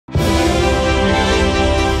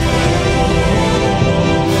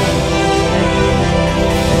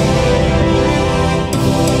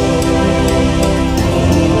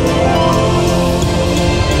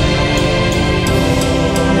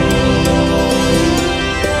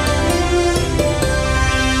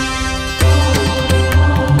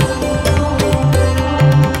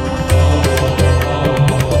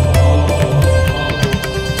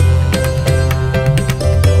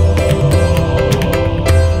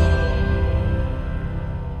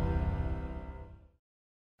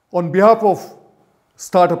On behalf of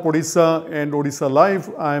Startup Odisha and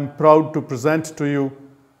OdishaLIVE, I am proud to present to you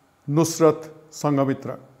Nusrat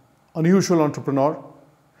Sanghamitra, unusual entrepreneur.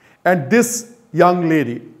 And this young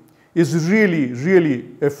lady is really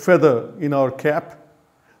a feather in our cap.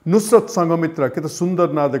 Nusrat Sanghamitra, kete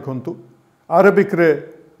sundar na dekhantu. Arabic re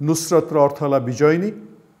Nusrat ra artha hala Vijayini,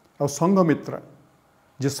 ଆଉ ସଂଘମିତ୍ରା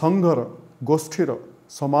ଯେ ସଂଘର ଗୋଷ୍ଠୀର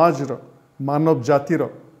ସମାଜର ମାନବ ଜାତିର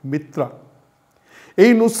ମିତ୍ରା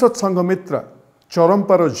ଏହି ନୁସରତ ସଂଘମିତ୍ରା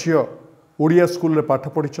ଚରମ୍ପାର ଝିଅ ଓଡ଼ିଆ ସ୍କୁଲରେ ପାଠ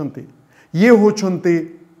ପଢ଼ିଛନ୍ତି ଇଏ ହେଉଛନ୍ତି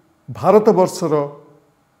ଭାରତବର୍ଷର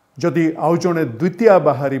ଯଦି ଆଉ ଜଣେ ଦ୍ୱିତୀୟ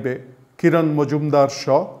ବାହାରିବେ କିରଣ ମଜୁମଦାର ଶ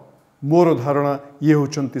ମୋର ଧାରଣା ଇଏ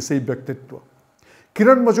ହେଉଛନ୍ତି ସେହି ବ୍ୟକ୍ତିତ୍ୱ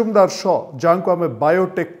किरण मजुमदार शॉ जहाँ को आम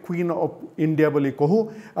बायोटेक क्वीन ऑफ इंडिया बोली कहू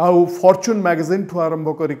आउ फॉर्च्यून मैगजीन ठू आरंभ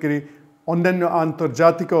करी अन्य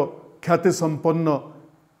आंतर्जातिक ख्याति संपन्न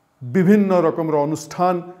विभिन्न रकम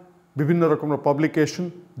अनुष्ठान विभिन्न रकम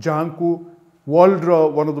पब्लिकेशन जहाँ को world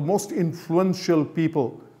one of the most influential people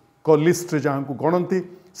को लिस्ट जहाँ को गणती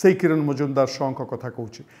से किरण मजुमदार शॉ कथा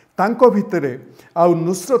कहूँ भितर आउ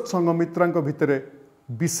नुसरत संघमित्रा भितर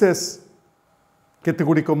विशेष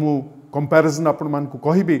केतेगुड़िक मु कंपैरिजन आपण मानकु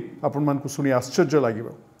कहिबी आपण मानकु सुनी आश्चर्य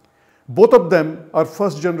लागिबो both of them are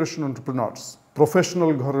first generation entrepreneurs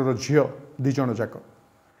professional घरर झियो दि जण जाक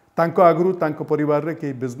तांको आगरु तांको परिवार रे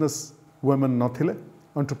के बिजनेस वुमेन नथिले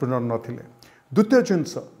एंटरप्रेन्योर नथिले द्वितीय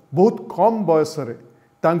जिंस बहुत कम बयस रे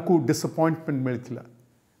तांको डिसअपॉइंटमेंट मिलथिला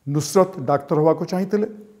नुसरत डाक्टर होवा को चाहिथिले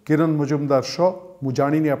किरण मजुमदार शॉ मु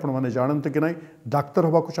जानिनी आपण माने जानते कि नाही डाक्टर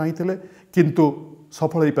होवा को चाहिथिले किंतु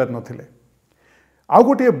सफल होई पार नथिले आउ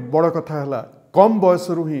गोटे बड़ कथा है कम बयस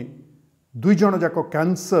ही दुई जन जाक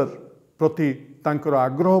कैंसर प्रति तांकर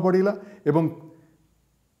आग्रह बढ़िला एवं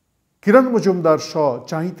किरण मजुमदार शॉ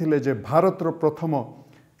चाहिए जे भारतर प्रथम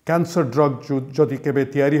कैंसर ड्रग जदि केबे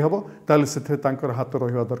तैयारी हबो ताले सेथे तांकर हाथ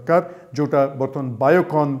रहिबा दरकार जोटा बर्तमान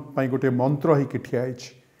बायोकॉन पई गोटे मंत्र ही ठिया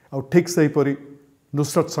आइछि आ ठीक सही परी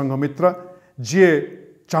नुसरत संघमित्रा जे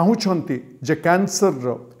चाहुछंती जे कैंसर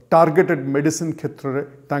रो टार्गेटेड मेडिसिन क्षेत्र रे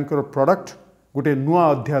तांकर प्रोडक्ट गोटे नुआ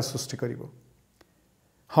अध्याय सृष्टि करिवो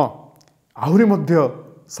हाँ आहुरी मध्य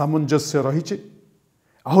सामंजस्य रही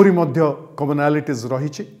आहुरी मध्य कमनालिटीज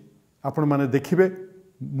रही आपण माने देखिबे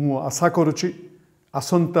मु आशा करुछि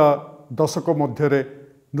आसंता दशक मध्य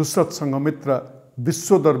नुसरत संघमित्रा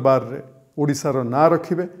विश्व दरबार रे ओडिशार ना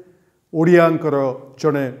रखिबे ओडियांकर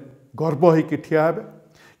जड़े गर्व होइकि ठिया हेबे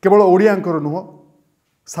केवल ओडियांकर नुह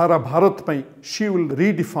सारा भारत पई she will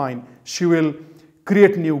redefine she will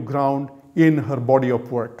create new ground in her body of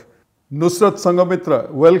work. Nusrat Sanghamitra,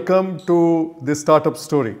 welcome to the startup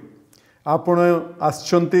story. आपण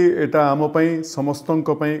आछंती एटा आम पई समस्तन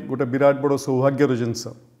को पई गोटे विराट बड़ सौभाग्यर जिनस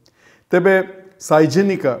तेबे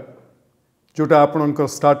CyGenica जोटा आपणक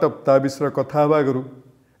स्टार्टअप ता विषय कथा हवा गरु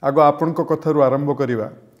आगो आपणक कथारु आरंभ करिवा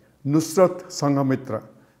Nusrat Sanghamitra,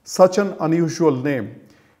 such an unusual name.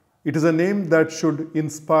 It is a name that should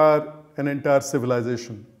inspire an entire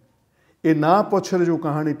civilization. ए ना पछरे जो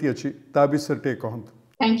कहानी टी अछि ता विषय टे कहंत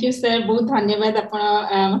थैंक यू सर बहुत धन्यवाद आपण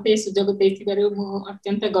मते सुजोग देथिबारु मु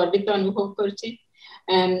अत्यंत गर्वित अनुभव करछि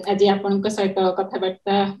आज आपनक सहित कथा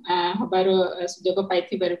बार्ता हबारो सुजोग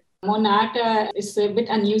पाइथिबारु मो नाट is a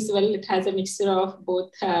bit unusual. It has a mixture of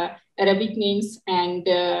both Arabic names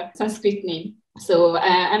and Sanskrit name. So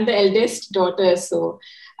I'm the eldest daughter, so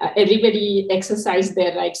everybody exercised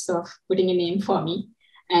their rights of putting a name for me.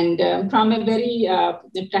 And from a very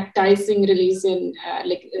practicing religion,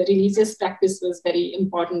 like religious practice was very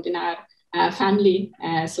important in our family.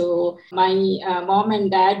 So my mom and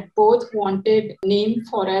dad both wanted a name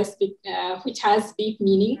for us which has deep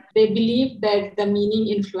meaning. They believe that the meaning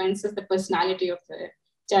influences the personality of the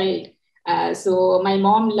child. So my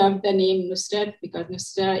mom loved the name Nusrat because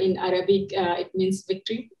Nusra in Arabic it means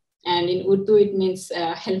victory, and in Urdu it means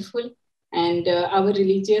helpful. And our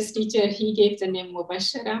religious teacher, he gave the name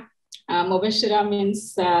Mubashara. Mubashara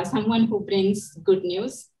means someone who brings good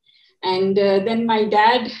news. And then my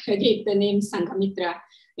dad gave the name Sanghamitra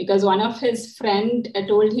because one of his friend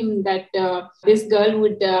told him that this girl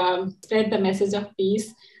would spread the message of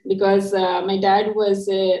peace because my dad was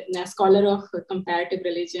a scholar of comparative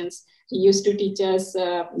religions. He used to teach us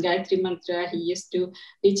Gayatri Mantra. He used to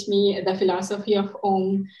teach me the philosophy of Om.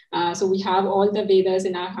 So we have all the Vedas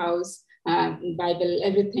in our house. Bible,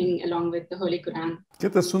 everything along with the Holy Quran.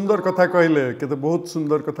 केते सुंदर कथा कहले केते बहुत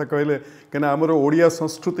सुंदर कथा कहले केना हमरो ओडिया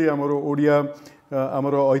संस्कृति हमरो ओडिया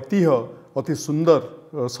हमरो ऐतिह्य अति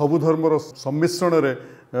सुंदर सबु धर्मर सम्मिश्रण रे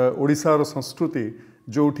ओडिसार संस्कृति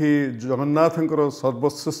जोठी जगन्नाथंकर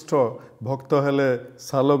सर्वश्रेष्ठ भक्त हेले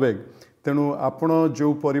सालबेग तेणु आपण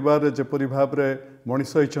जो परिवार जेपरी भाव में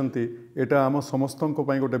मनीष होती यहाँ आम समस्त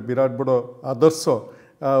गोटे विराट बड़ आदर्श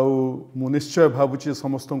मु निश्चय भावुची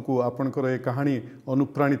समस्त को आपणकर ये कहानी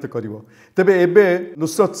अनुप्राणित करिवो। तेबे एबे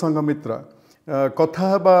नुसरत संघमित्रा कथा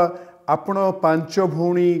हबा आपण 5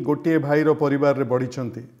 भौणी गोटे भाईर परिवार रे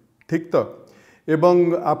बढ़िचंती ठीक तो एवं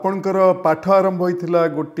आपणकर पाठ आरंभ होइथिला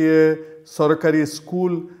गोटे सरकारी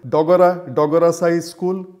स्कूल डगरा साई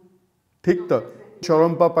स्कूल ठीक तो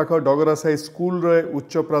चरंपा पाख डगरा साई स्कूल रे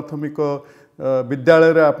उच्च प्राथमिक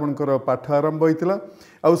विद्यालय रे आपणकर पाठ आरंभ होइथिला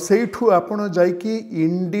आउ सेठू आपण जाइकी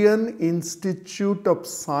इंडियन इंस्टीट्यूट ऑफ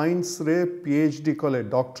साइंस रे पीएचडी कले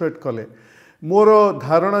डॉक्टरेट कले। मोर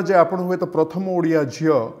धारणा जे आपण हुए तो प्रथम ओडिया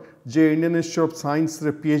झियो जे इंडियन इंस्टीट्यूट ऑफ साइंस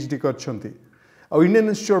रे पीएचडी करछंती आउ इंडियन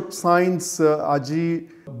इंस्टीट्यूट ऑफ साइंस आज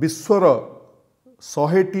विश्वर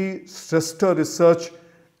 100टी श्रेष्ठ रिसर्च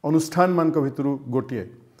अनुष्ठान मान भितर गोटे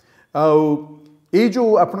आउ ये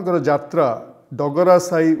जो आपणकर यात्रा डगरा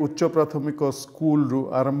साई उच्च प्राथमिक स्कूल रु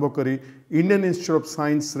आरंभ करी इंडियन इंस्टीट्यूट ऑफ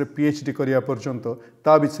साइंस रे पीएचडी करिया पर्यंत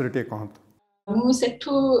ता विषय टे कहंत। मु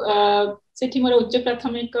सेठी मोर उच्च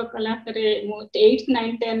प्राथमिक कला करे मु 8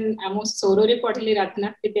 9 10 मु सोरो रे पढिली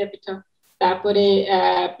राजनाथ विद्यापीठ तापरे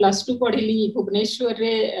 +2 पढिली भुवनेश्वर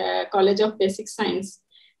रे college of basic science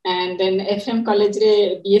and then FM college रे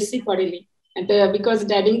बीएससी पढिली एंड बिकॉज़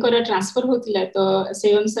डैडी को ट्रांसफर होतिला तो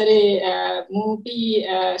से अनुसार मु भी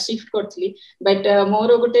शिफ्ट करथली बट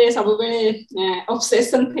मोर गोटे सब बेले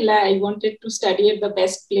ऑब्सेशन थिला I wanted to study at the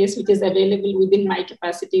best place which is available within my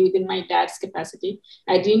capacity within my dad's capacity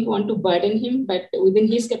I didn't want to burden him but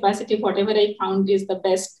within his capacity whatever I found is the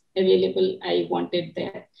best available I wanted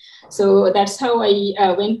there. So that's how I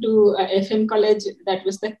went to FM college. That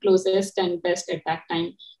was the closest and best at that time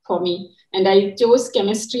for me, and I chose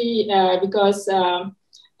chemistry because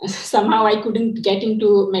somehow I couldn't get into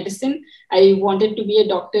medicine. I wanted to be a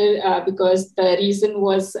doctor because the reason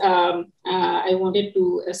was I wanted to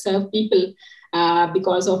serve people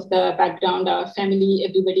because of the background, our family,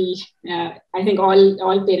 everybody. I think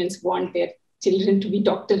all parents want their children to be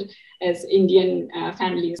doctor as Indian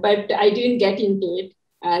families, but I didn't get into it.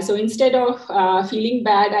 So instead of feeling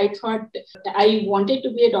bad, I thought I wanted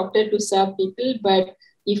to be a doctor to serve people, but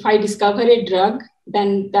if I discover a drug,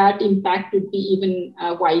 then that impact would be even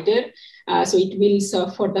wider. So it will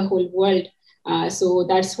serve for the whole world. So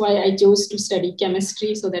that's why I chose to study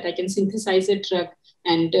chemistry so that I can synthesize a drug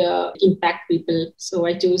and impact people. So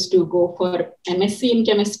I chose to go for MSc in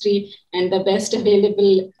chemistry, and the best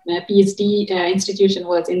available PhD institution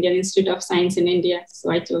was Indian Institute of Science in India. So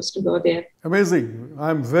I chose to go there. Amazing.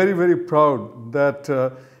 I'm very, very proud that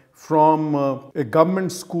from a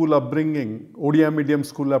government school upbringing, Odia medium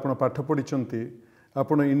school apna पाठ पढ़िचंती,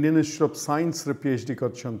 apna Indian Institute of Science रे PhD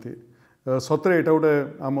करचंती। सतरे एटा गोटे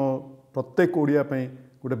आम प्रत्येक ओडिया पई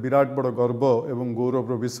गोटे विराट बड़ गर्व एवं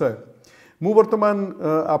गौरव विषय। मु वर्तमान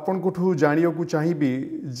आपण कोठू जानियो को चाहिबी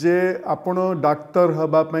जे आपण डाक्टर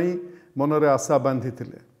हबा पई मनरे आशा बांधी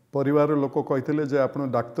थिले परिवार लोक कहिथिले जे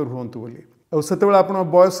आपण डाक्टर होंतु बोली और सेतेबेला आपण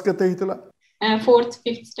बयस केते हितला 4th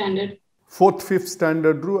 5th standard 4th 5th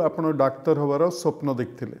standard रु आपण डाक्टर होबार स्वप्न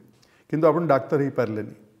देखथिले किंतु आपण डाक्टर ही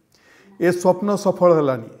पारलेनी ए स्वप्न सफल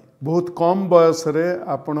हलानी बहुत कम बयस रे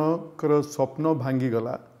आपणकर स्वप्न भांगी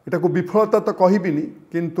गला एटा को विफलता तो कहिबिनी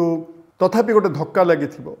किंतु तथापि गोटे धक्का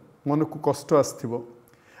लागिथिबो मन को कष्ट आसथिबो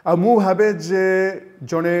आ मु भाबे जे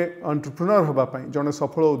जने एंटरप्रेन्योर होबा पई जने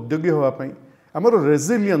सफल उद्योगी होबा पई हमर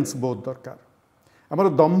रेजिलियंस बहुत दरकार हमर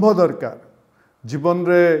दंभ दरकार जीवन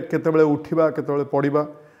रे केतेबेले उठिबा केतेबेले पड़िबा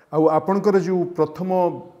आ आपनकर जो प्रथम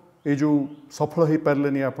ए जो सफल होई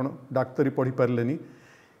पारलेनी आपण डाक्टरी पढ़ी पारलेनी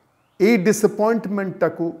ए डिसअपॉइंटमेंट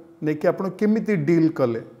टाकू नेकी आपण केमिति डील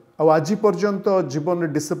कले आ आज पर्यंत जीवन रे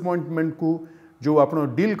डिसअपॉइंटमेंट को जो आप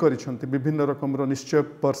डील करिसेंती विभिन्न रकम निश्चय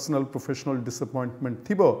पर्सनल प्रोफेशनल डिसअपॉइंटमेंट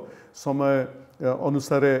थिबो समय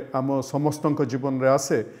अनुसार आम समस्त जीवन रे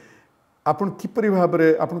आसे आपन किपरि भाव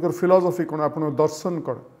रे आपनकर फिलोसफी कोन आपन दर्शन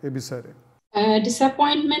कोन ए विषय रे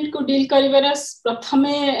डिसअपॉइंटमेंट को डील करिवार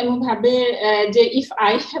प्रथमे मु भाबे जे if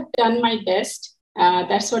I have done my best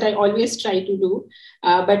that's what I always try to do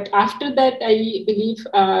but after that I believe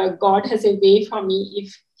God has a way for me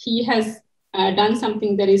if he has done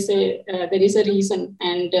something there is a reason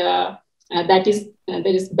and that is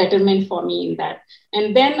there is betterment for me in that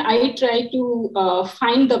and then I try to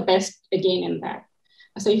find the best again in that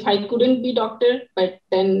so if I couldn't be doctor but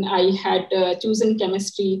then I had chosen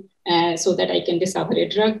chemistry so that I can discover a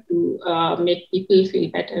drug to make people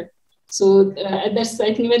feel better so that's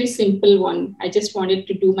I think very simple one I just wanted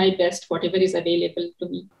to do my best whatever is available to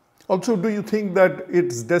me also do you think that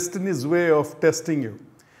it's destiny's way of testing you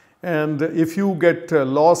And if you get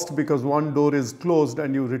lost because one door is closed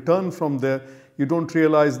and you return from there, you don't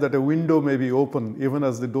realize that a window may be open even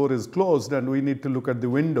as the door is closed, and we need to look at the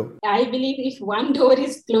window. I believe if one door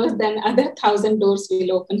is closed, then other 1,000 doors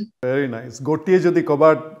will open. Very nice. गोटे जदि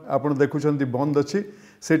कबाट आपण देखुछंती बंद अछि,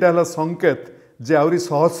 सेटा हला संकेत जे आउरी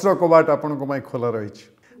सहस्र कबाट आपण को माय खोला रही अछि.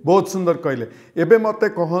 बहुत सुंदर कहले. एबे मते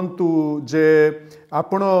कहंतु जे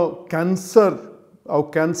आपण कैंसर आउ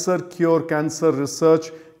cancer cure, cancer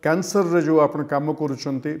research, cancer रे जो आपण काम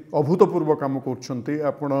करूछंती, अभूतपूर्व काम करूछंती.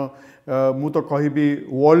 आपण मु तो कहबी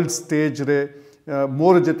वर्ल्ड स्टेज रे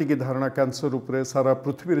मोर जति की धारणा कैंसर उपरे सारा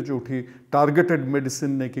पृथ्वी रे जोठी टार्गेटेड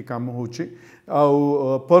मेडिसिन ने की काम होची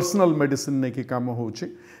आउ पर्सनल मेडिसिन ने की काम होची,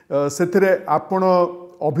 सेथिरे आपण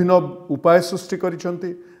अभिनव उपाय सृष्टि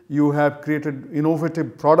करिसंती. You have created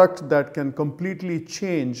innovative product that can completely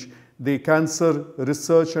change the cancer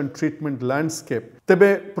research and treatment landscape.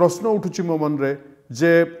 तबे प्रश्न उठुची मो मन रे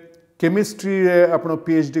जे केमिस्ट्री रे आपण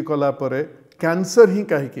पीएचडी कला परे कैंसर ही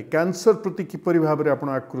काहे कि कैंसर प्रति किपरि भाबरे आपण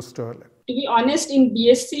आकृष्ट हले? To be honest, in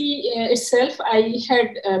BSc itself, I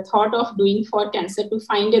had thought of doing for cancer to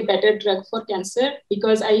find a better drug for cancer,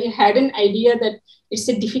 because I had an idea that it's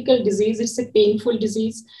a difficult disease, it's a painful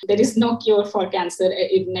disease. There is no cure for cancer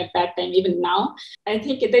even at that time, even now. I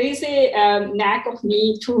think there is a knack of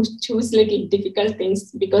me to choose little difficult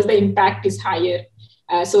things because the impact is higher.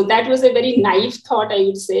 So that was a very naive thought, I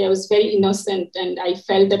would say. I was very innocent and I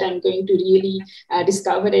felt that I'm going to really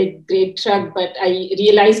discover a great drug, but I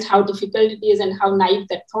realized how difficult it is and how naive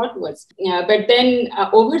that thought was. But then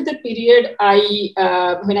over the period,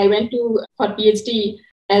 when I went for PhD,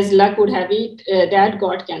 as luck would have it, Dad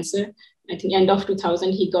got cancer. I think end of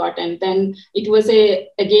 2000 he got, and then it was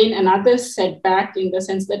again another setback in the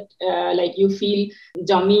sense that like you feel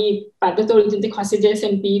jami padatol jinte khasi jaise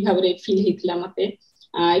MP bhavre feel hitla mate.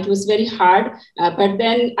 It was very hard, but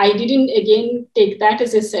then I didn't again take that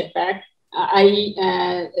as a setback. I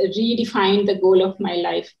redefined the goal of my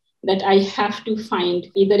life, that I have to find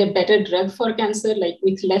either a better drug for cancer, like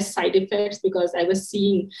with less side effects, because I was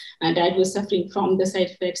seeing Dad was suffering from the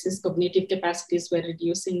side effects, his cognitive capacities were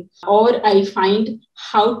reducing, or I find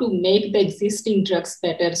how to make the existing drugs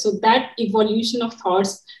better. So that evolution of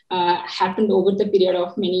thoughts happened over the period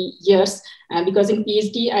of many years, because in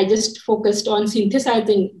PhD, I just focused on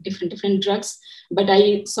synthesizing different drugs, but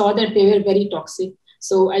I saw that they were very toxic.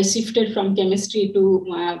 So I shifted from chemistry to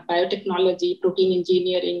biotechnology, protein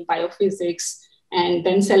engineering, biophysics, and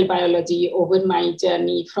then cell biology over my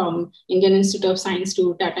journey from Indian Institute of Science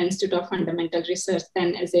to Tata Institute of Fundamental Research,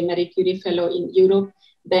 then as a Marie Curie Fellow in Europe,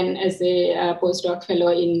 then as a postdoc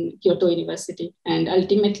fellow in Kyoto University. And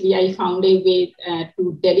ultimately, I found a way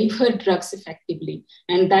to deliver drugs effectively.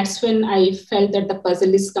 And that's when I felt that the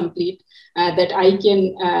puzzle is complete, that I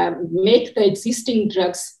can make the existing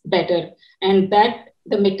drugs better. And that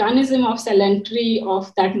the mechanism of cell entry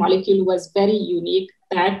of that molecule was very unique.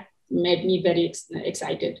 That made me very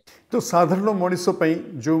excited. तो साधारण मनीष पई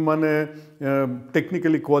जो माने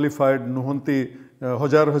technically qualified नुहंती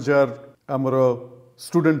हजार हजार हमर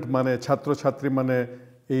student माने छात्र छात्री माने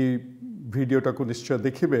ए वीडियोटा को निश्चय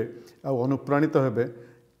देखिबे आ अनुप्राणित हेबे.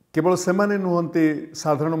 केवल से माने नुहंती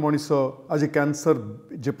साधारण मनीष आज कैंसर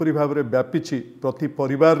जेपरि भाबरे व्यापीची प्रति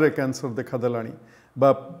परिवार रे कैंसर देखा देलानी बा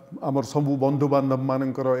आमर सबू बंधु बांधव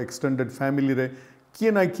मानकर एक्सटेंडेड फैमिली रे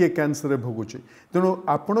किए ना किए कैंसर भोगुची. तेणु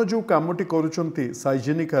आपण जो कामटी करूचंती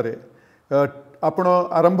साइजेनिका रे आपण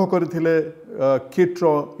आरंभ करथिले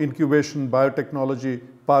किट्रो इनक्यूबेशन बायोटेक्नोलॉजी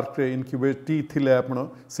पार्क रे इनक्यूबेटी थिले आपण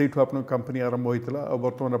सेठु आपण कंपनी आरंभ होइतला और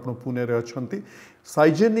वर्तमान आपण पुणे रे अछंती.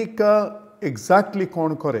 साइजेनिका एक्जेक्टली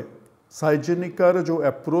कोन करे? साइजेनिका रे जो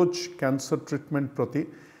अप्रोच कैंसर ट्रीटमेंट प्रति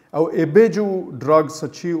आउ एबे जो ड्रग्स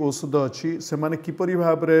अच्छी औषध अच्छी से माने किपरि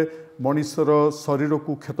भाबरे मनुष्यर शरीर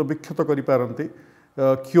को क्षत विक्षत करि पारंती,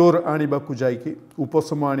 क्योर आनिबा को जाइकी,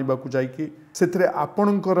 उपशम आनिबा को जाइकी, सेथरे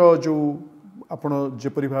आपणकर जो आपण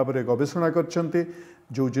जेपरि भाबरे गवेषणा करछंती,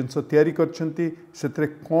 जो जिनस तयारी करछंती, सेथरे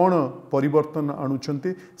कोन परिवर्तन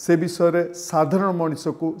आणुछंती, से विषय रे साधारण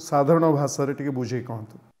मनुष्य को साधारण भाषा रे टिके बुझेई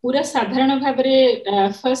कहंतु. पूरा साधारण भाबरे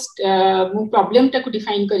फर्स्ट मु प्रॉब्लम टा को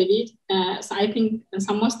डिफाइन करबी. आई थिंक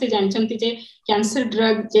समस्त जानछंती जे cancer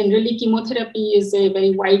drug generally chemotherapy is a very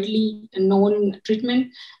widely known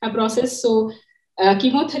treatment process. So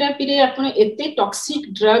chemotherapy रे आपण एते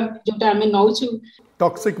टॉक्सिक ड्रग जोटा हमें नौछु,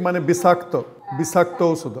 टॉक्सिक माने विषाक्त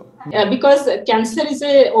औषध, because cancer is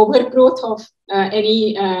a overgrowth of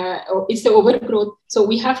it's a overgrowth, so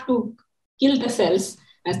we have to kill the cells.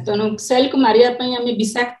 तेणु cell को मारिया पई हमें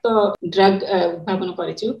विषाक्त drug Bhavna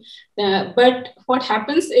करिछु. But what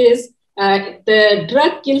happens is the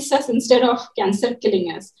drug kills us instead of cancer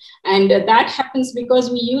killing us. And that happens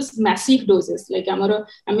because we use massive doses. Like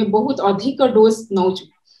ame bahut adhika dose nauchu.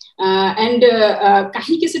 And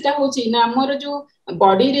kahi ke seta hochi na amar jo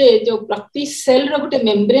body re jo prati cell ro gote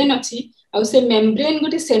membrane achi, ଆଉ ସେ membrane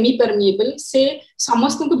ଗୋଟେ semi permeable, ସେ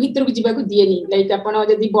ସମସ୍ତଙ୍କୁ ଭିତରକୁ ଯିବାକୁ ଦିଏନି। Like ଆପଣ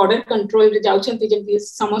ଯଦି ବର୍ଡର କଣ୍ଟ୍ରୋଲରେ ଯାଉଛନ୍ତି ଯେମିତି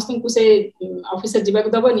ସମସ୍ତଙ୍କୁ ସେ ଅଫିସର ଯିବାକୁ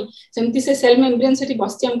ଦବନି, ସେମିତି ସେ ସେଲ୍ ମେମ୍ବ୍ରେନ୍ ସେଠି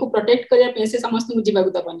ବସି ଆମକୁ ପ୍ରୋଟେକ୍ଟ କରିବା ପାଇଁ ସେ ସମସ୍ତଙ୍କୁ ଯିବାକୁ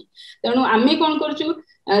ଦବନି। ତେଣୁ ଆମେ କଣ କରୁଛୁ,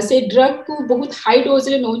 ସେ ଡ୍ରଗକୁ ବହୁତ ହାଇ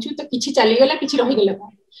ଡୋଜରେ ନଉଛୁ, ତ କିଛି ଚାଲିଗଲା କିଛି ରହିଗଲା।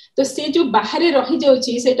 ତ ସେ ଯୋଉ ବାହାରେ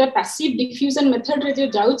ରହିଯାଉଛି ସେଇଟା ପାସିଭ୍ ଡିଫ୍ୟୁଜନ ମେଥଡରେ ଯୋଉ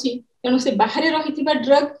ଯାଉଛି, ତେଣୁ ସେ ବାହାରେ ରହିଥିବା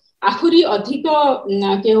ଡ୍ରଗ ଆହୁରି ଅଧିକ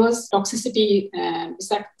କେଓସ୍ ଟକ୍ସିସିଟି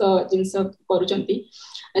ବିଷାକ୍ତ ଜିନିଷ କରୁଛନ୍ତି।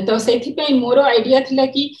 ତ ସେଥିପାଇଁ ମୋର ଆଇଡିଆ ଥିଲା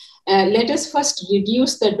କି ଲେଟ୍ ଅସ୍ first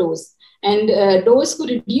reduce the dose, and dose को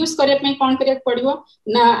रिड्यूस करने में कौन करिया पड़िबो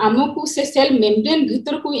ना हमको से सेल मेम्ब्रेन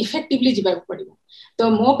भीतर को इफेक्टिवली जीवा पड़िबो। तो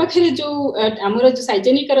मो पाखे जो हमर जो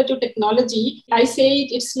साइजेनिका रो जो टेक्नोलॉजी, आई से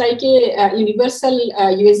it's like a universal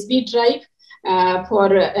USB drive for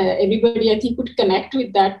everybody. I think could connect with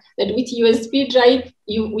that with USB drive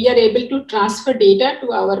we are able to transfer data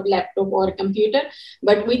to our laptop or computer,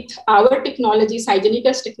 but with our technology,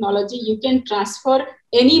 CyGenica's technology, you can transfer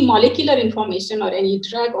any molecular information or any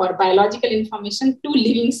drug or biological information to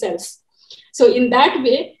living cells. So in that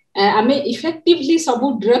way आमे effectively सब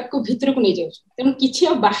drug को भीतर को नहीं जाउछ, तेनु किछि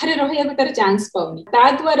आ बाहर रहया को तार चांस पाउनी।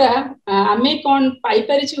 ता द्वारा आमे कोन पाई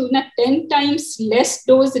परिछु ना 10 times less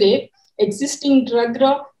dose रे existing drug रो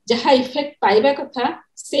जहा इफेक्ट पाइबा कथा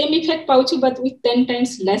same effect पाउछु but with 10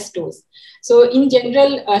 times less dose. So in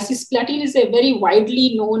general cisplatin is a very widely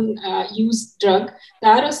known used drug.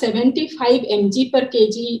 Taro 75 mg per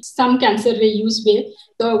kg some cancer रे use way,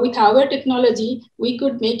 so with our technology we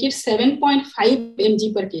could make it 7.5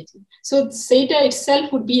 mg per kg. So सेटा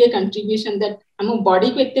itself would be a contribution that हम body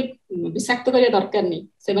को एते विषाक्त करिया दरकार नहीं,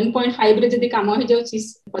 7.5 रे जदी काम हो जाउची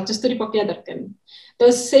 75 पकिया दरकार नहीं। तो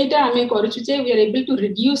सेटा हमें करूछु जे we are able to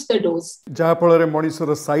reduce the dose, जा फल रे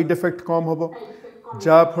मनीषर साइड इफेक्ट कम होबो,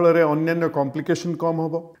 जा फल रे अन्य कॉम्प्लिकेशन कम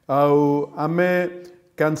होबो। आउ आमे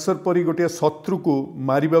कैंसर परी गोटे शत्रु को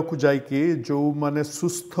मारिबा को जाई कि जो माने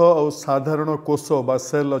सुस्थ और साधारण कोष बा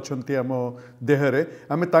सेल अछंती हम देह रे,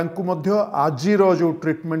 आमे तांकु मध्य आजिर जो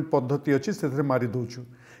ट्रीटमेंट पद्धति अछि सेथरे मारि दोछु।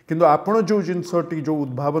 किंतु आपण जो जिनसटी जो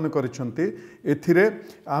उद्भावन करिसंती एथिरे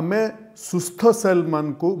आमे सुस्थ सेल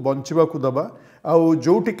मान को बंचिबा को दबा, आउ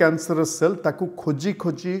जोटी कैंसर सेल ताकू खोजी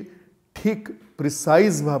खोजी ठीक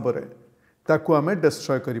प्रिसाइज भाबरे ताकू आमे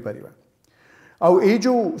डिस्ट्रॉय करि परिबा। आउ ए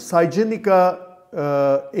जो साइजेनिका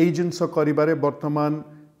ए जिनस करिबारे वर्तमान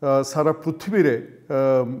सारा पृथ्वी रे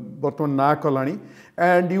वर्तमान ना Kalani,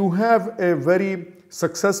 and you have a very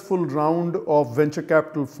successful round of venture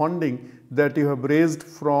capital funding that you have raised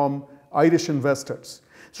from Irish investors.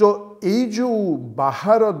 So ये जो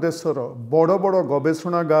बाहर देशर बड़ बड़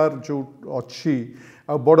गवेषणागार जो अच्छी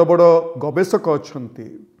बड़ बड़ गवेषक अच्छी,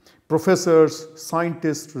 professors,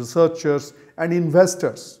 scientist, researchers and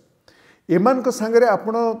investors, एमान को सांगरे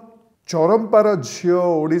आपण चरमपार झियो,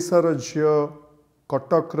 ओडिशार झियो,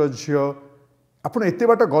 कटकर झियो, आपण एते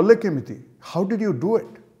बाटा गले केमिति? How did you do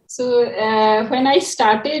it? So when I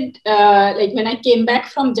started, like when I came back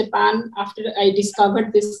from Japan after I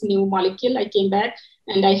discovered this new molecule, I came back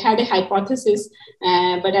and I had a hypothesis,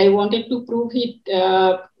 but I wanted to prove it,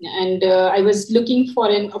 and I was looking for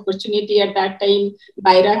an opportunity at that time.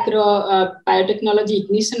 Bairakro biotechnology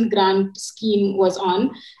ignition grant scheme was on,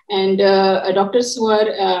 and Dr. Swar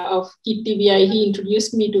of KIT TBI, he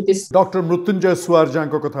introduced me to this. Dr. Mrutyunjay Swar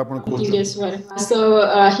janko kotha apun kochu. Mrutyunjay Swar. So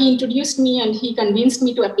he introduced me and he convinced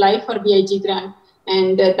me to apply for BIG grant.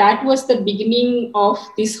 And that was the beginning of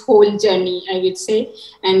this whole journey, I would say.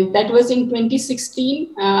 And that was in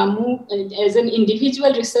 2016. As an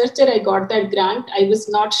individual researcher, I got that grant. I was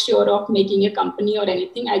not sure of making a company or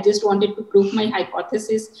anything. I just wanted to prove my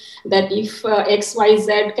hypothesis that if X, Y,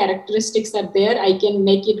 Z characteristics are there, I can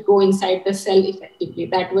make it go inside the cell effectively.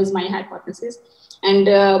 That was my hypothesis. And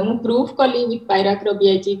proof kali with Bairakro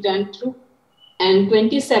BIG grant through. And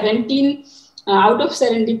 2017, out of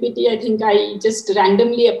serendipity, I think I just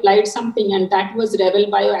randomly applied something, and that was Revel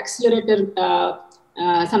Bio Accelerator,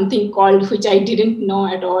 something called, which I didn't know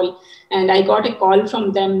at all. And I got a call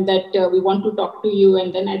from them that we want to talk to you.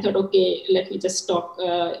 And then I thought, okay, let me just talk.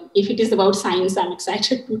 If it is about science, I'm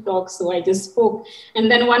excited to talk. So I just spoke.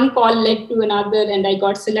 And then one call led to another, and I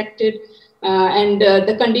got selected. And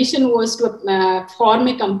the condition was to form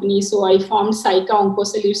a company. So I formed Psycha Onco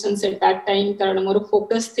Solutions at that time. Karan moro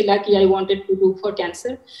focus thila ki I wanted to do for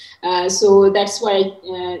cancer. So that's why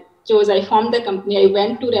I formed the company. I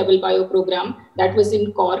went to Rebel Bio program that was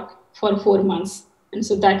in Cork for 4 months. And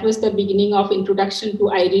so that was the beginning of introduction to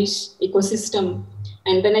Irish ecosystem.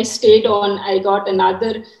 And then I stayed on, I got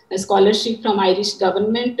another scholarship from Irish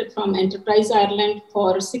government, from Enterprise Ireland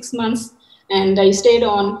for 6 months. And I stayed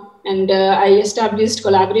on, and I established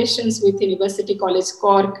collaborations with University College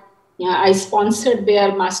Cork. I sponsored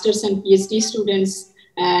their master's and PhD students,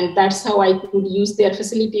 and that's how I could use their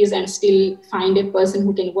facilities and still find a person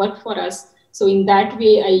who can work for us. So in that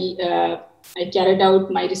way, I carried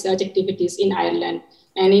out my research activities in Ireland.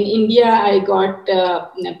 And in India, I got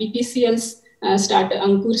BPCL's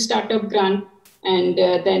Ankur Startup Grant, and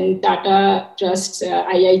then Tata Trust's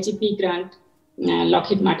IIGP grant,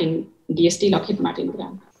 Lockheed Martin, DST Lockheed Martin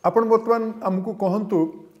grant. आपण वर्तमान हमको कहंतु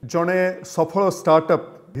जने सफल startup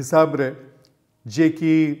हिसाब रे जे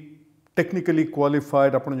कि technically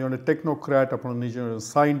qualified आपण जने टेक्नोक्रेट आपण निज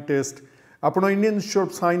साइंटिस्ट आपण इंडियन इंस्टीट्यूट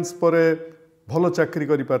ऑफ साइंस पर भलो चाकरी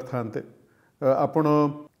करि पारथांते आपण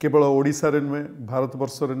केवल ओडिसा रे नुहे भारत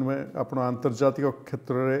वर्ष रे नुहे आपण अंतर्जातिक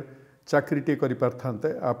क्षेत्र रे चाकरी टे करि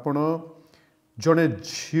पारथांते आपण जने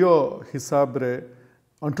झियो हिसाब रे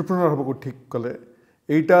एंटरप्रेन्योर होबो ठीक कले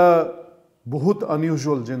एटा बहुत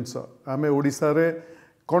अनयूजुअल जिनस आमे ओडिसा रे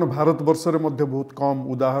कौन भारत वर्ष रे मध्य बहुत कम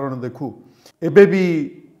उदाहरण देखू एबे भी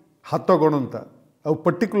हाथ गणंता आ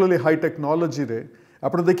पर्टिकुलरली हाई टेक्नोलॉजी रे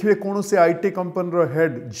आपण देखिबे कोन से आईटी कंपनी रो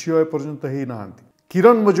हेड झियो पर्यंत ही नाहांती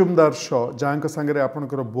किरण मजुमदार शो जांक संगे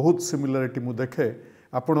आपनकर बहुत सिमिलरिटी मु देखे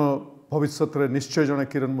आपण भविष्य रे निश्चय जने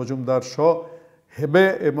किरण मजुमदार शो हेबे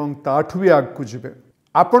एवं ताठु भी आग को जिबे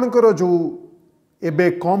आपनकर जो एबे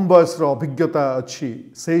कम बयस अभिज्ञता अच्छी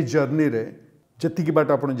से जर्नी रे जति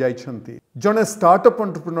बाट आपण जाइछंती जने स्टार्टअप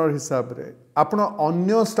एंटरप्रेन्योर हिसाब रे आपण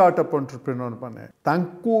अन्य स्टार्टअप एंटरप्रेन्योर माने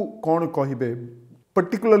तांकू कोन कहिबे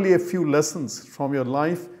particularly a few lessons from your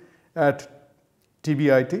life at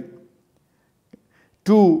TBIT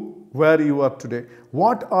to where you are today.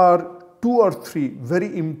 What are 2 or 3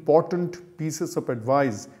 very important pieces of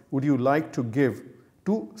advice would you like to give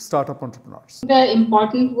to startup entrepreneurs? The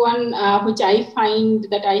important one, which I find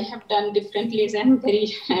that I have done differently, is I'm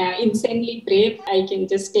very insanely brave. I can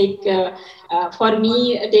just take, for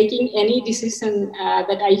me, taking any decision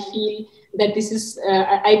that I feel that this is,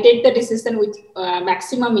 I take the decision with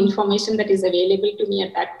maximum information that is available to me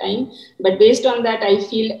at that time. But based on that, I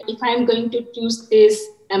feel if I'm going to choose this,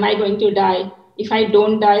 am I going to die? If I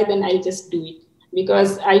don't die, then I'll just do it.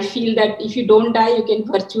 Because I feel that if you don't die, you can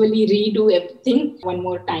virtually redo everything one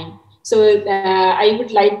more time. So I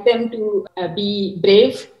would like them to be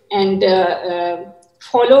brave and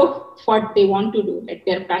follow what they want to do, like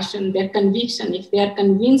their passion, their conviction. If they are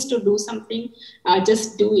convinced to do something,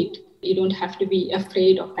 just do it. You don't have to be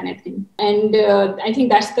afraid of anything. And I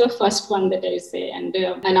think that's the first one that I would say. And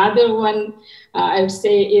another one I would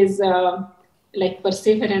say is like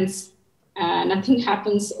perseverance. Nothing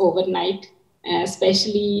happens overnight.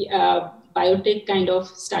 Especially biotech kind of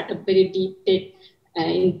startup, very deep tech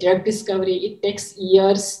in drug discovery, it takes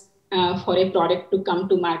years for a product to come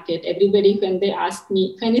to market. Everybody, when they ask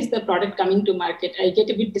me, when is the product coming to market, I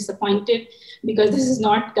get a bit disappointed because this is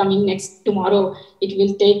not coming tomorrow. It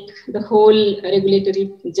will take the whole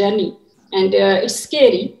regulatory journey. And it's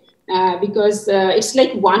scary because it's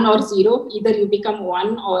like 1 or 0. Either you become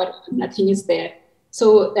 1 or nothing is there.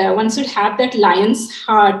 So one should have that lion's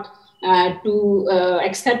heart to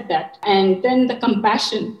accept that, and then the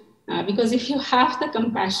compassion, because if you have the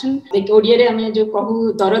compassion, like Odia re ame jo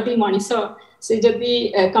kahu daradi manisa se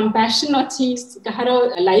jodi compassion achi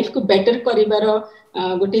kaharo life ko better karibaro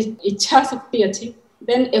gote ichha shakti achi,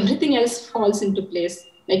 then everything else falls into place,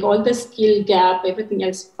 like all the skill gap, everything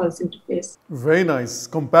else falls into place. Very nice.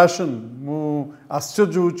 Compassion mu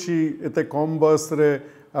ascharya hochi ete kam bayas re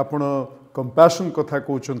apna compassion kotha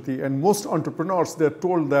कहउचंती, and most entrepreneurs they are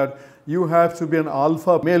told that you have to be an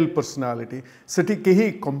alpha male personality. सेठी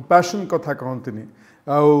केही compassion कथा कहंतिनी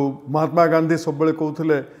आ महात्मा गांधी सबले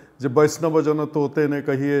कहउथले जे वैष्णव जन तो होते ने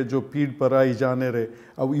कहिए जो पीड़ पर आई जाने रे.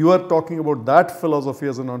 You are talking about that philosophy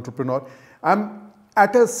as an entrepreneur. I'm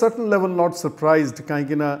at a certain level not surprised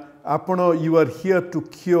काहेकि ना आपण you are here to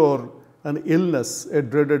cure an illness, a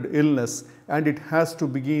dreaded illness, and it has to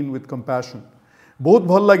begin with compassion. बहुत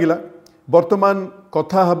भल लागिला. वर्तमान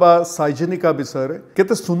कथा हबा CyGenica विषय रे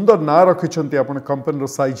केते सुंदर ना रखिछंती आपण कंपनी रो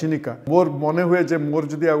CyGenica. मोर मने हुए जे मोर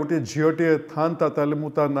जदी आ गोटे झियोटे थांता ताले मु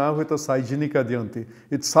ता ना होय तो CyGenica दियंती.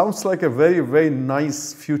 It sounds like a very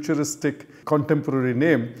nice futuristic contemporary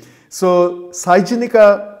name. So CyGenica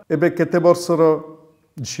एबे केते वर्षर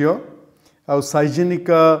झियो आ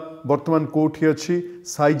CyGenica वर्तमान कोठी अछि.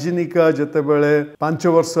 CyGenica जते बेले 5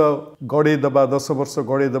 वर्ष गडे दबा 10 वर्ष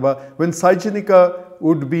गडे दबा, when CyGenica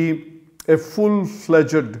would be a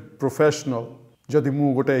full-fledged professional, जदि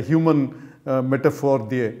मु गोटे ह्यूमन metaphor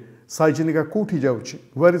दिए CyGenica कोठी जाउछि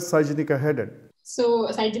where is CyGenica headed? So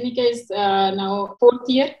CyGenica is now 4th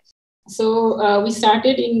year. So we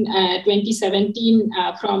started in 2017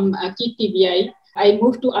 from Kit TBI. I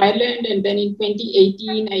moved to Ireland, and then in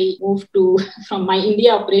 2018 I moved to from my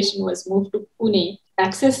India operation was moved to Pune.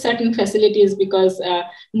 Access certain facilities because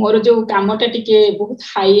मोर जो कामटा टिके बहुत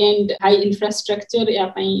high and high infrastructure या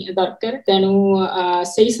पई दरकार तेनु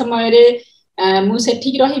सेही समय रे मु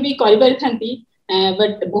सेठी रहिबी करिबार थांती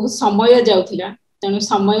बट बहुत समय जाउथिला तेनु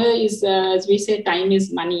समय is as we say time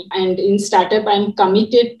is money and in startup I am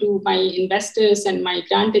committed to my investors and my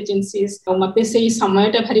grant agencies मते सेही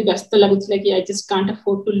समयटा भारी व्यस्त लागुथिला कि I just can't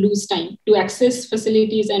afford to lose time to access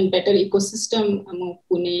facilities and better ecosystem मु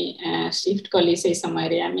Pune shift कली सेही समय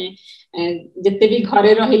रे आमे जते भी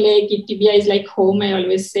घरे रहिले कि TBI is like home I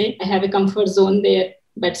always say I have a comfort zone there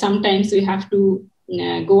but sometimes we have to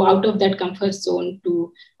go out of that comfort zone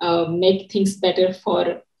to make things better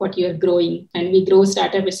for what you are growing and we grow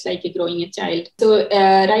startup it's like growing a child so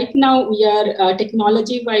right now we are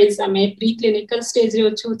technology wise ame preclinical stage re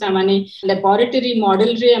ochu ta mane laboratory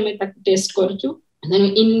model re ame tak test korchu and then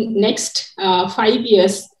in next 5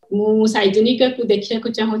 years mu CyGenica ku dekhiya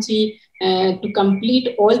ku chahuchi to complete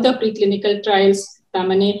all the preclinical trials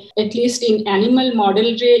तामने at least in animal model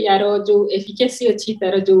रे यारो जो efficacy अछि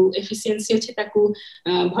तार जो efficiency अछि ताकू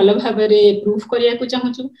भलो भाबरे proof करिया को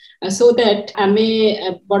चाहूछु so that आमे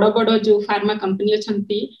बड़ बड़ जो फार्मा कंपनी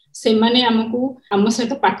अछंती से माने हमकू हम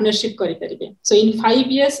सहित पार्टनरशिप करि परिबे so in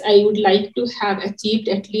 5 years I would like to have achieved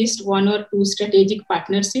at least 1 or 2 strategic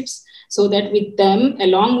partnerships so that with them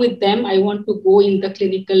along with them I want to go in the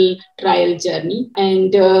clinical trial journey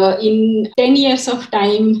and in 10 years of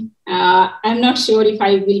time I'm not sure if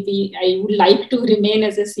I would like to remain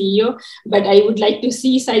as a CEO, but I would like to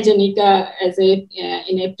see CyGenica as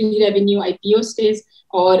in a pre-revenue IPO stage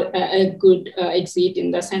or a good exit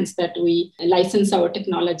in the sense that we license our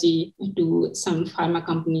technology to some pharma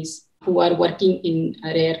companies who are working in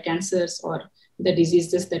rare cancers or the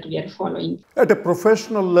diseases that we are following. At a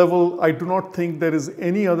professional level, I do not think there is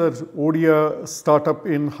any other Odia startup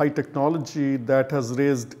in high technology that has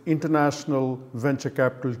raised international venture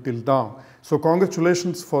capital till now. So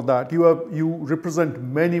congratulations for that. You represent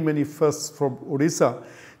many firsts from Odisha.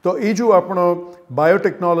 So ये जो अपना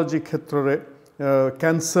biotechnology क्षेत्र रे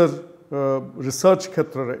cancer research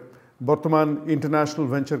क्षेत्र रे वर्तमान international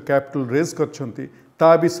venture capital raise करछंती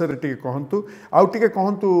ता विषय टिके कहंतु आउ टिके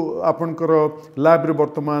कहंतु आपनकर लैब रे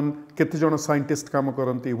वर्तमान केते जण साइंटिस्ट काम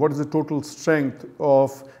करंती what is the total strength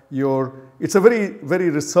of your it's a very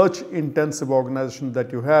research intensive organization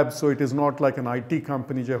that you have so it is not like an IT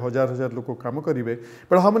company je हजार लोग काम करिवे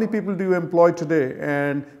but how many people do you employ today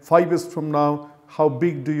and 5 years from now how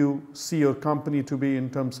big do you see your company to be in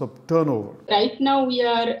terms of turnover? Right now we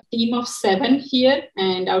are a team of 7 here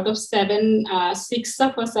and out of 7 6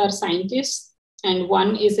 of us are scientists and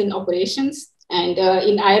 1 is in operations and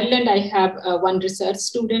in Ireland I have 1 research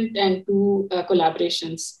student and 2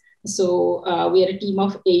 collaborations so we are a team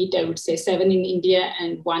of 8 I would say 7 in India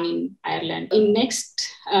and 1 in Ireland in next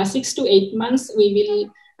 6 to 8 months we will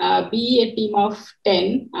be a team of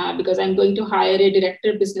 10 because I'm going to hire a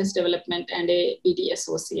director of business development and a BD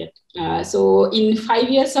associate. So in 5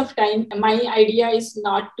 years of time, my idea is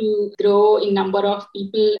not to grow in number of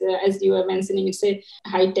people. As you were mentioning, it's a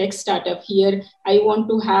high-tech startup here. I want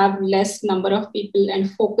to have less number of people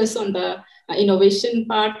and focus on the innovation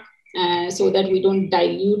part so that we don't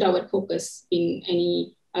dilute our focus in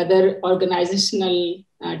any other organizational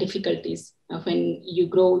difficulties. When you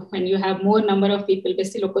grow, when you have more number of people,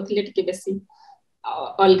 besi lokotile tike besi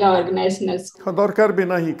alga organizational दरकार भी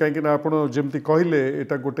नहीं कहीं आपण जेमती कहले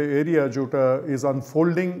एटा गोटे area जोटा is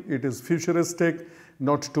unfolding, it is futuristic,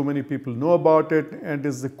 not too many people know about it and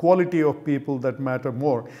is the quality of people that matter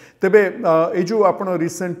more. Tebe ए जो आपण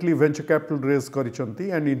recently venture capital raise करिसंती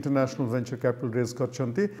and international venture capital raise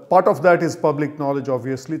करछंती part of that is public knowledge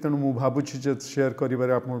obviously तेनु मु भाबुछि जे share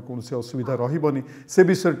करिबारे आपण कोनसे असुविधा रहिबनी से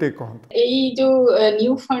विषय टे कहंत ए जो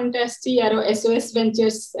न्यू फंड आछि यारो SOS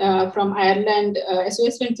Ventures from Ireland.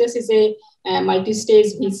 SOS Ventures is a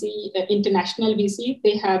multi-stage VC, international VC.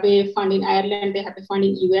 They have a fund in Ireland, they have a fund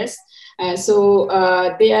in US. So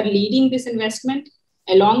they are leading this investment.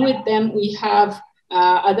 Along with them, we have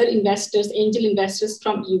other investors, angel investors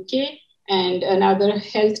from UK and another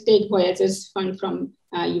health tech Voyagers fund from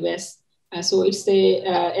US. So it's a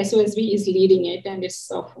SOSV is leading it and it's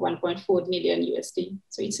of 1.4 million USD.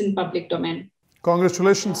 So it's in public domain.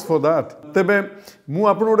 Congratulations for that. तेबे मु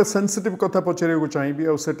आपण गोटे sensitive कथा पचारे को चाहिबी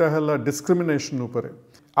आ सेटा हला discrimination ऊपर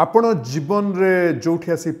आपण जीवन रे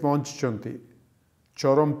जोठी आसी पहुंचचंती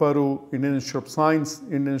चरमपारू इंडियन इंस्टीट्यूट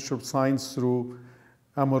ऑफ साइंस रु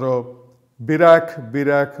आमर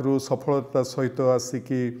बिराक रु सफलता सहित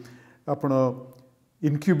आसिकी आपण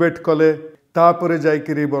इनक्यूबेट कले तापर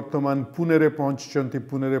जाइकरी वर्तमान पुणे रे पहुंचचंती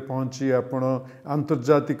पुणे रे पहुंची आपण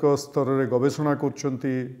आंतर्जातिक स्तर रे गवेषणा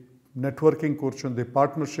करचंती नेटवर्किंग करचंती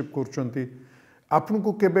पार्टनरशिप करचंती आपन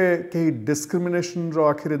को केबे कहीं डिस्क्रिमिनेशन रो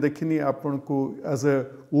आखिरे देखिनी आपन को as a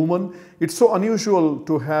woman it's so unusual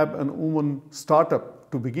to have an woman startup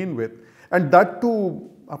to begin with and that to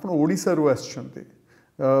आपन ओडिसा रो आछंती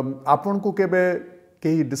आपन को केबे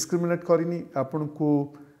कहीं डिस्क्रिमिनेट करिनी आपन को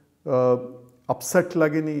अपसेट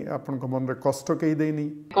लागेनी आपन को मन रे कष्ट कहीं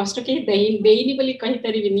देनी बोली कहि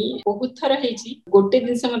परिबिनी बहुत थरा हेची गोटे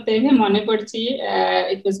दिन से मते मने पड़ची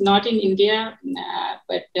it was not in India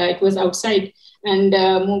but it was outside and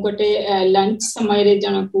मु गोटे लंच समय रे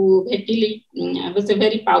जन को भेटिली was a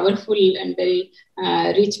very powerful and very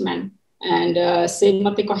rich man and से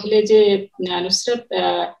मते कहले जे Nusrat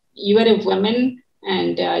you are a woman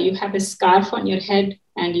and you have a scarf on your head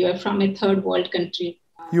and you are from a third world country.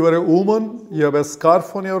 You are a woman, you have a scarf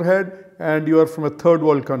on your head, and you are from a third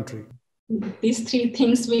world country. These three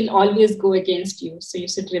things will always go against you, so you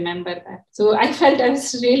should remember that. So I was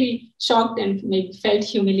really shocked and maybe felt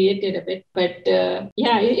humiliated a bit, but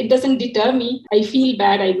yeah, it doesn't deter me. I feel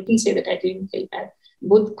bad. I wouldn't say that I didn't feel bad.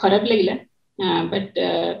 Both kharab lagila, but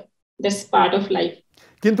that's part of life.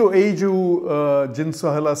 किंतु ए जो जिनस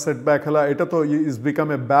हला setback हला एटा तो is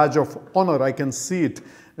become a Baij of honour I can see it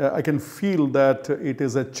I can feel that it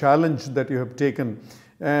is a challenge that you have taken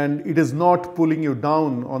and it is not pulling you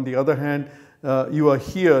down. On the other hand, you are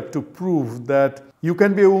here to prove that you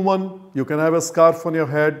can be a woman, you can have a scarf on your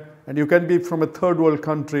head and you can be from a third world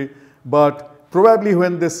country, but probably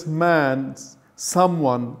when this man,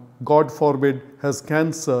 someone, God forbid, has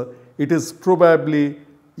cancer, it is probably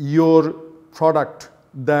your product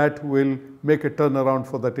that will make a turnaround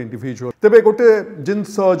for that individual. तेबे गोटे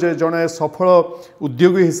जिनस जे जने सफल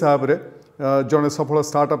उद्योगी हिसाब रे जने सफल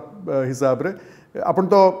startup हिसाब रे आपण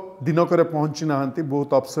तो दिनकरे पहुंची नाहंती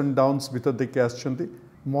बहुत अप्स एंड डाउन्स भीतर देखि आछंती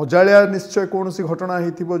मजालिया निश्चय कोनसी घटना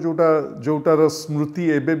हेतिबो जोटार स्मृति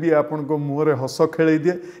एबे भी आपण को मुहरे हस खेलै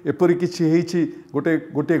दिए एपरि किछि हेछि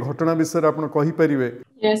गोटे घटना विषय आपण कहि परिबे?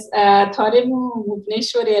 यस थरे मु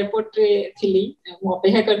भुवनेश्वर एयरपोर्ट रे थिली मु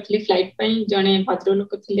अपेक्षा करथली फ्लाइट पई जने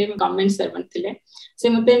भद्रलोक थिले गवर्नमेंट सर्वेंट थिले से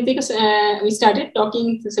मते एंती वी स्टार्टेड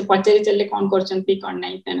टॉकिंग से पचारि चले कोन करचंती कोन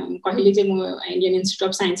नै तने कहली जे मु Indian institute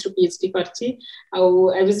of science row PhD करची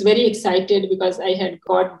I was very excited because I had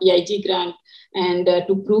got बीआईजी grant and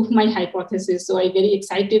to prove my hypothesis. So I very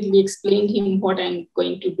excitedly explained him what I'm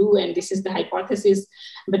going to do and this is the hypothesis.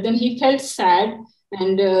 But then he felt sad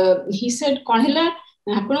and he said, Konhela,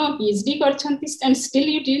 apna PhD karchanti and still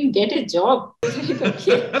you didn't get a job.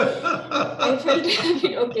 Okay. I felt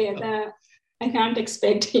okay, I can't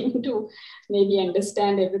expect him to maybe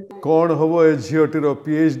understand everything. Kon hobo e jhiotiro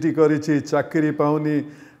PhD karichi chakiri pauni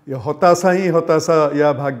ya hotasa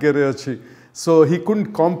ya bhagya re achi. So he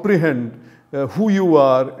couldn't comprehend who you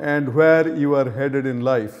are and where you are headed in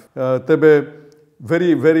life. Tebe very,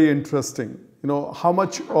 very interesting. You know, how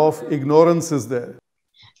much of ignorance is there?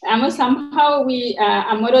 Somehow we,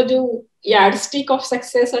 amara jo yardstick of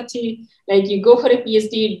success achi, like you go for a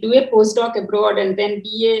PhD, do a postdoc abroad and then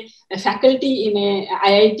be a faculty in a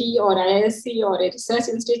IIT or IISc or a research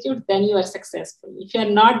institute, then you are successful. If you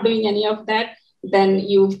are not doing any of that, then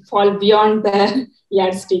you fall beyond the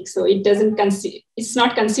yardstick. So it it's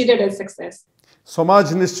not considered as success.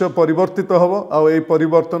 समाज निश्चय परिवर्तित हबो आ ए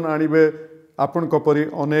परिवर्तन आनिबे आपन को परि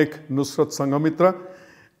अनेक नुसरत संगमित्रा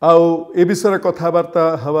आ ए विषय कथावार्ता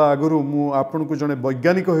हवा आगुरु मु आपन को जने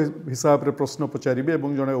वैज्ञानिक हिसाब रे प्रश्न पचारिबे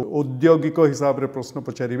एवं जने औद्योगिक हिसाब रे प्रश्न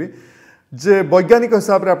पचारिबे जे वैज्ञानिक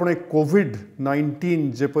हिसाब रे आपण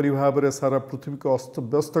कोविड-19 जे परि भाव रे सारा पृथ्वी को अस्त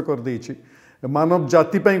व्यस्त कर देछि मानव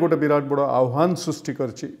जाति पई गोटे विराट बड़ आह्वान सृष्टि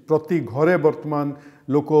करछि प्रति घरे वर्तमान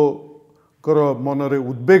लोक कर मन रे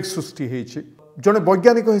उद्वेग सृष्टि हेछि जने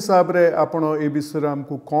वैज्ञानिक हिसाब रे आपण ए विषय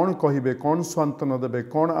हमकु कोन कहिबे कोन सांत्वना देबे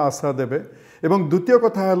कोन आशा देबे एवं द्वितीय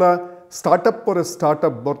कथा हला स्टार्टअप पर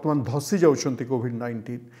स्टार्टअप वर्तमान धसी जाउछंती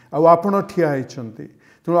कोविड-19 आ आपण ठिया हेछंती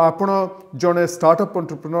तो आपण जने स्टार्टअप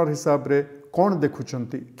एंटरप्रेन्योर हिसाब रे कोन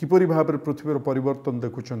देखुछंती किपरि भाव रे पृथ्वी रो परिवर्तन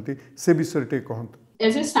देखुछंती से विषय टे कहंतु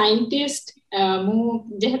एज ए साइंटिस्ट मु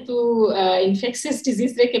जेहेतु इन्फेक्शियस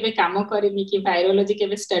डिजीज रे केबे काम करिनी कि वायरोलॉजी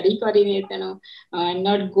केबे स्टडी करिनी तेनो I am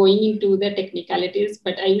not going into the technicalities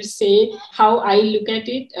but I will say how I look at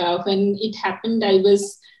it when it happened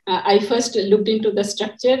I first looked into the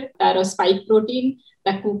structure, there was spike protein,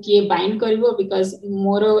 taku kiye bind karibo, because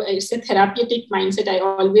more it's a therapeutic mindset. I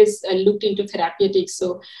always looked into therapeutics,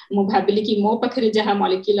 so mu bhabili ki mo pakhre jaha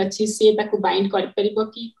molecule achi se taku bind kari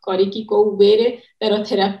paribo ki kari ki ko way re taro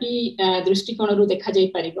therapy drishtikon ru dekha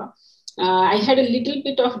jai paribo. I had a little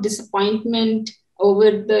bit of disappointment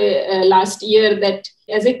over the last year that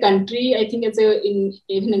as a country, I think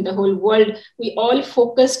even in the whole world, we all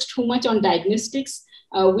focused too much on diagnostics.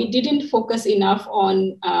 We didn't focus enough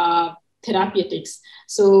on therapeutics.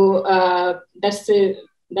 So that's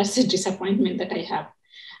a disappointment that I have.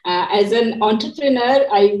 As an entrepreneur,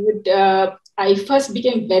 I first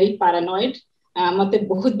became very paranoid. मते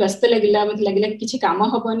बहुत व्यस्त लगिला, मते लगिला किछि काम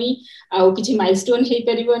हबनी आ किछि milestone हे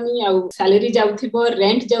परिबनी आ salary जाउथिबो,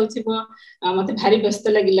 rent जाउथिबो, मते भारी व्यस्त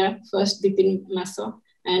लगिला first 2-3 mass.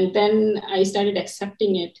 And then I started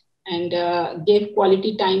accepting it and gave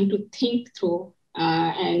quality time to think through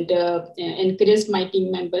and encouraged my team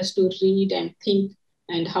members to read and think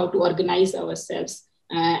and how to organize ourselves.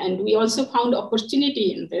 And we also found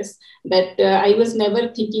opportunity in this, that I was never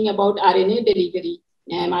thinking about RNA delivery,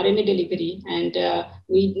 mRNA delivery, and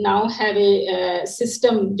we now have a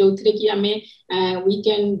system we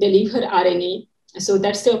can deliver RNA. So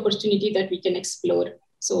that's the opportunity that we can explore.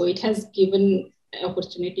 So it has given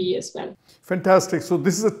opportunity as well. Fantastic. So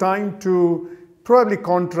this is a time to probably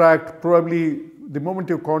contract, probably the moment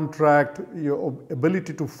you contract, your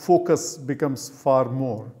ability to focus becomes far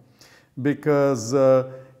more, because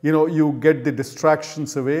you get the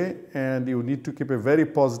distractions away and you need to keep a very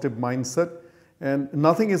positive mindset. And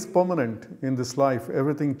nothing is permanent in this life.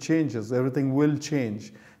 Everything changes. Everything will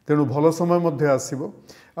change. तेणु भल समय मध्य आसीबो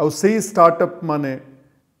आ सेही startup माने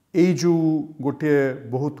एई जो गोटे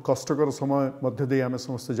बहुत कष्टकर समय मध्य दे आमे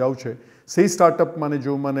समस्त जाउछे, सेही स्टार्टअप माने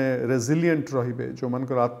जो माने रेजिलिएंट रहिबे, जो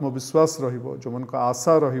मानकर आत्मविश्वास रहिबो, जो मानकर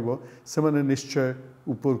आशा रहिबो, से माने निश्चय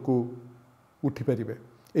ऊपर को उठी परिबे.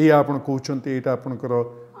 एई आपण कहउछन्ती, एटा आपनकर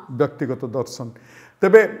व्यक्तिगत दर्शन.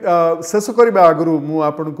 तेबे शेष करबा आगरु मु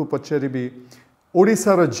आपनकु पचारिबी,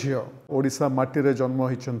 ओडिशार झियो, ओडिशा माटी रे जन्म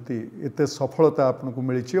होइचंती, एते सफलता आपनकु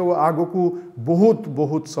मिलिछि और आगकु बहुत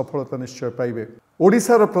बहुत सफलता निश्चय पाइबे.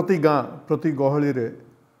 ओडिशार प्रति गाँ प्रति गहली रे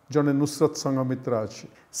जने नुसरत संघमित्रा अछि.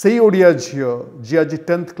 सेही ओडिया झियो जे आज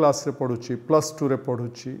 10th क्लास रे पढुछि, +2 रे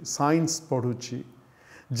पढुछि, साइंस पढुछि,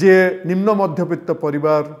 जे निम्न मध्यवित्त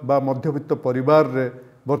परिवार बा मध्यवित्त परिवार रे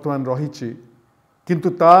वर्तमान रहिछि, किंतु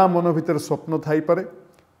ता मन भितर स्वप्न थाई पारे,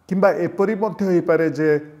 किंबा एपरी मध्य होई पारे जे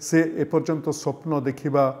से एपर्यंत स्वप्न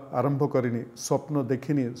देखिबा आरंभ करिनी, स्वप्न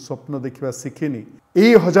देखिनी, स्वप्न देखिबा शिखिनी.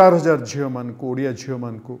 एई हजार हजार झियो मानकु, ओडिया झियो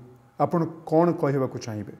मानकु आपण कोन कहबाकू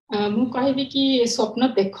चाहिबे? मु कहबी कि स्वप्न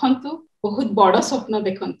देखंतु, बहुत बड़ स्वप्न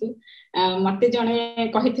देखंतु. मते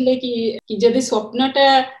जणे कहिथिले कि जदि स्वप्नटा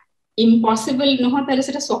इम्पॉसिबल नहो ताले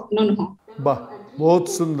सेटा स्वप्न नहो. वाह, बहुत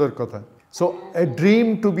सुंदर कथा. So a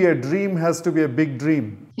dream, to be a dream, has to be a big dream.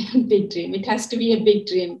 Big dream. It has to be a big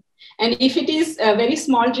dream. And if it is a very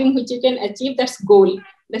small dream which you can achieve, that's goal.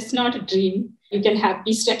 That's not a dream. You can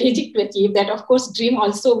be strategic to achieve that. Of course, dream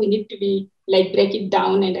also we need to be like break it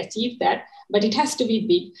down and achieve that. But it has to be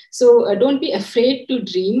big. So don't be afraid to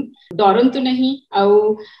dream. डरंतु नहीं.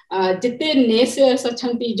 आउ जिते naysayers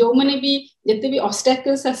अछंती, जो माने भी जिते भी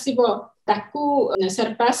obstacles आसीबो, ताकू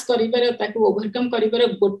सरपास करिबार, ताकू ओवरकम करिबार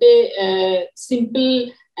गोटे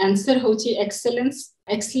सिंपल आंसर होची excellence.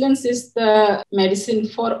 Excellence is the medicine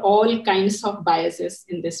for all kinds of biases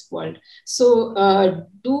in this world. So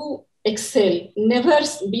do excel. Never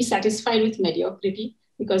be satisfied with mediocrity,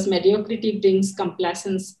 because mediocrity brings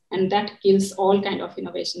complacence and that kills all kind of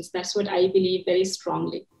innovations. That's what I believe very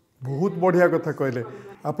strongly. बहुत बढ़िया कथा कहले.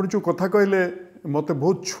 आपण जो कथा कहले मते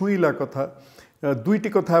बहुत छुईला कथा. दुईटी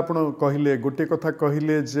कथा आपण कहले. गोटे कथा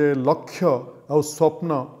कहले जे लक्ष्य और स्वप्न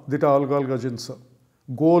दुटा अलग अलग जिनस.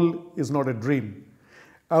 Goal is not a dream.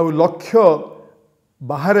 आ लक्ष्य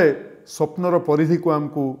बाहर स्वप्नर परिधि को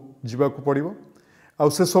आमको जीवाकू पड़िबो. आ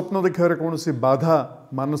से स्वप्न देखिबार कोनोसी बाधा,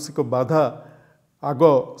 मानसिक बाधा आग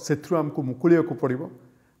सेथरु आमको मुकुलिया को पड़िबो.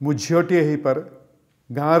 मु झियोटे हेई पारे,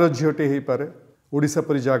 गाँर झियोटे हेई पारे, ओडिशा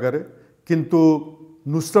परि जागारे, किंतु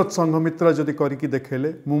नुसरत संघमित्रा जदि करिकी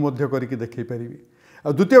देखेले मु मध्य करिकी देखै परिबी.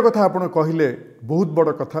 आ द्वितीय कथा आपण कहिले बहुत बड़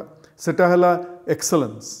कथा, सेटा हला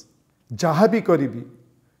एक्सेलेंस. जहाँ भी करिबी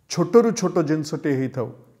छोटरू छोट जिनसटे हेई थाउ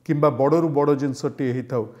किंबा बड़रू बड़ जिनसटे हेई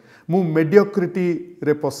थाउ, मु मेडियोक्रिटी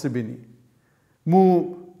रे पसिबिनी. मु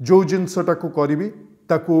जो जिनसटा को करिबी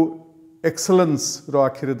ताकू excellence row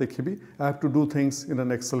आखिरे देखिबी. I have to do things in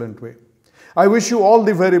an excellent way. I wish you all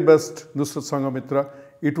the very best, Nusrat Sanghamitra.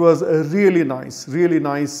 It was really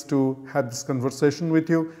nice to have this conversation with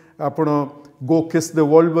you. आपण गो किस the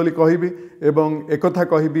world बोली कहबी एवं एक कथा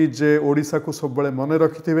कहबी जे ओडिशा को सब बेले मन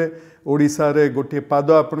रखिथिबे ओडिशा रे गोटे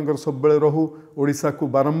पाद आपनकर सब बेले रहू ओडिशा को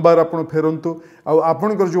बारंबार आपण फेरंतु आ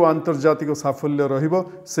आपनकर जो आंतर्जातिक साफल्य रहिबो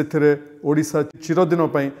सेथिरे ओडिशा चिरदिन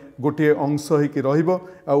पई गोटे अंश होई कि रहिबो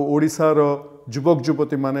आ ओडिशा रो युवक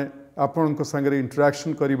युवती माने आपनकर संगे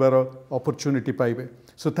इंटरेक्शन करिवार अपॉर्चुनिटी पाइबे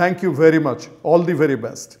so thank you very much all the very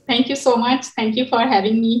best thank you so much thank you for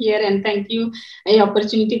having me here and thank you a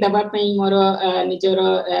opportunity daba pai mor nijor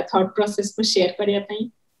thought process ko share kariya pai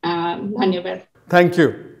dhanyawad thank you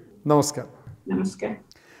namaskar namaskar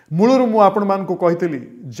Müller मु आपण मान को कहितली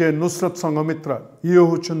जे नुसरत संघमित्रा ये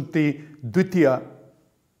होचंती द्वितीय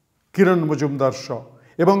किरण मजुमदार शॉ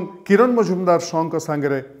एवं किरण मजुमदार शॉ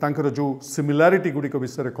सांगरे तांकर जो similarity गुडी को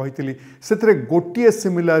विषय कही से गोटे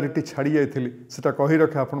सिमिलारिटी छाड़ी जाइली सेटा कही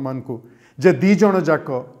रखे आपण मान को जे दी जण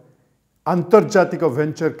जाक आंतर्जातिक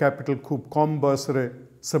वेंचर कैपिटल खूब कम बयस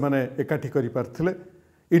से माने एकाठी करि पारथिले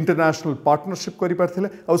इंटरनेशनल पार्टनरशिप करि पारथिले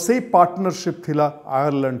और सेही पार्टनरशिप थिला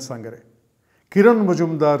आयरलैंड सांगरे किरण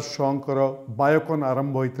मजुमदार शॉकर बायोकन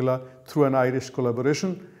आरंभ होइतिला थ्रू एन आयरिश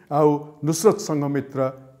कोलाबोरेशन आउ नुसरत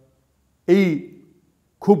संघमित्रा एई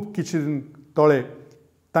खूब किछि दिन तले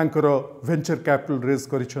तांकर venture capital raise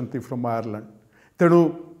करिसंती from Ireland तेणु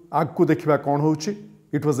आगु देखिबा कोन होउछि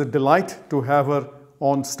it was a delight to have her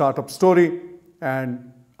on startup story and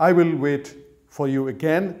I will wait for you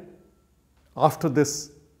again after this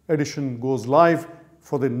addition goes live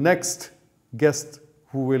for the next guest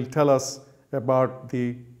who will tell us about the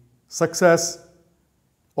success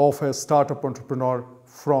of a startup entrepreneur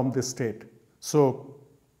from this state. So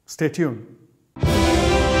stay tuned.